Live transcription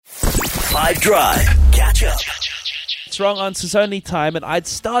5 Drive. Catch up. It's Wrong Answers Only time, and I'd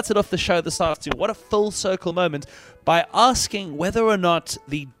started off the show this afternoon. What a full circle moment by asking whether or not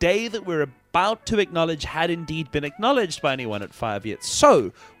the day that we're about to acknowledge had indeed been acknowledged by anyone at 5 yet.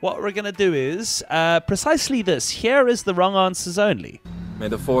 So, what we're going to do is precisely this. Here is the Wrong Answers Only. May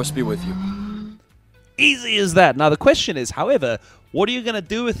the force be with you. Easy as that. Now, the question is, however, what are you going to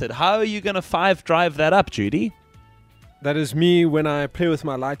do with it? How are you going to 5 Drive that up, Judy? That is me when I play with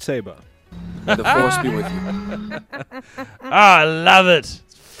my lightsaber. May the force be with you. I love it.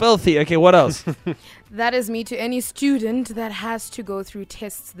 Filthy. Okay, what else? That is me to any student that has to go through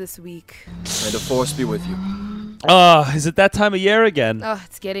tests this week. May the force be with you. Oh, is it that time of year again? Oh,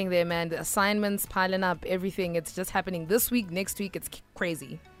 it's getting there, man. The assignments piling up, everything. It's just happening this week, next week. It's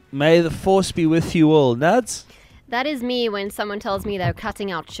crazy. May the force be with you all. Nuds? That is me when someone tells me they're cutting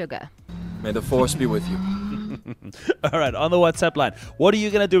out sugar. May the force be with you. All right, on the WhatsApp line. What are you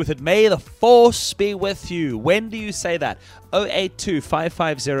going to do with it? May the force be with you. When do you say that?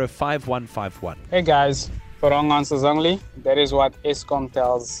 082-550-5151. Hey guys, for Wrong Answers Only, that is what ESCOM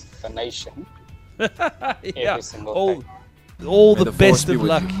tells the nation every single day. All May the the best force be of with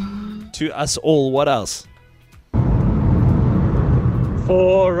luck to us all. What else?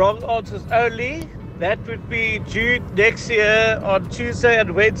 For Wrong Answers Only, that would be Jude next year on Tuesday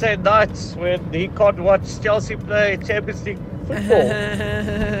and Wednesday nights when he can't watch Chelsea play Champions League football.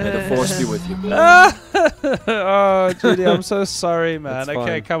 May the force be with you. Oh, Judy, I'm so sorry, man. That's Okay,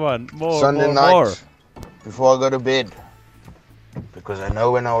 fine. come on. More, Sunday more, night, more. before I go to bed. Because I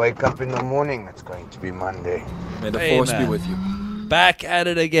know when I wake up in the morning, it's going to be Monday. May the Hey, force man. be with you. Back at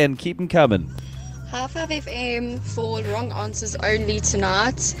it again. Keep them coming. High 5 FM for Wrong Answers Only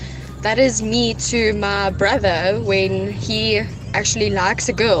tonight. That is me to my brother when he actually likes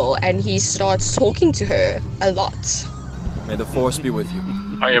a girl and he starts talking to her a lot. May the force be with you.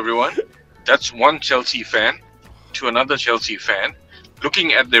 Hi everyone, that's one Chelsea fan to another Chelsea fan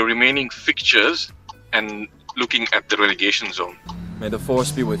looking at the remaining fixtures and looking at the relegation zone. May the force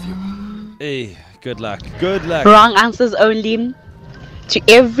be with you. Hey, good luck. Good luck. Wrong Answers Only to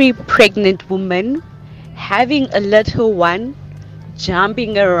every pregnant woman having a little one,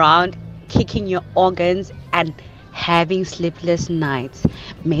 jumping around, kicking your organs, and having sleepless nights.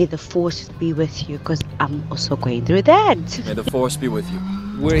 May the force be with you, because I'm also going through that. May the force be with you.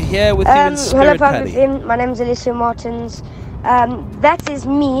 We're here with you in spirit, Paddy. My name is Alicia Martins. That is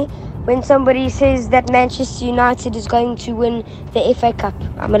me when somebody says that Manchester United is going to win the FA Cup.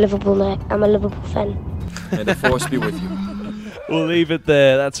 I'm a Liverpool fan. May the force be with you. We'll leave it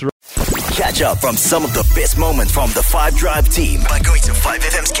there. That's right. Catch up from some of the best moments from the 5 Drive team by going to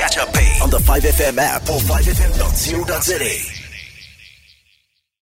 5FM's catch up page on the 5FM app or 5FM.co.za.